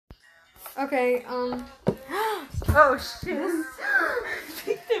Okay, Oh shit.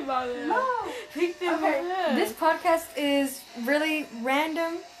 Okay, this podcast is really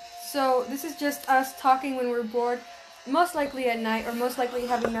random, so this is just us talking when we're bored, most likely at night, or most likely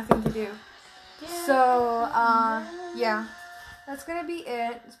having nothing to do. So, yeah, that's gonna be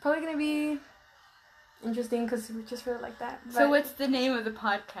it. It's probably gonna be interesting because we just really like that. So what's the name of the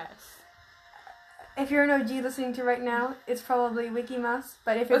podcast? If you're an OG listening to right now, it's probably Wiki Mouse.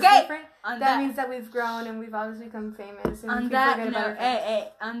 But if it's different, that means that we've grown and we've obviously become famous. And on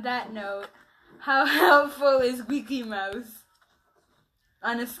that note, how helpful is Wiki Mouse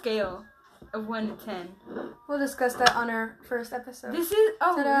on a scale of 1 to 10? We'll discuss that on our first episode. This is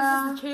the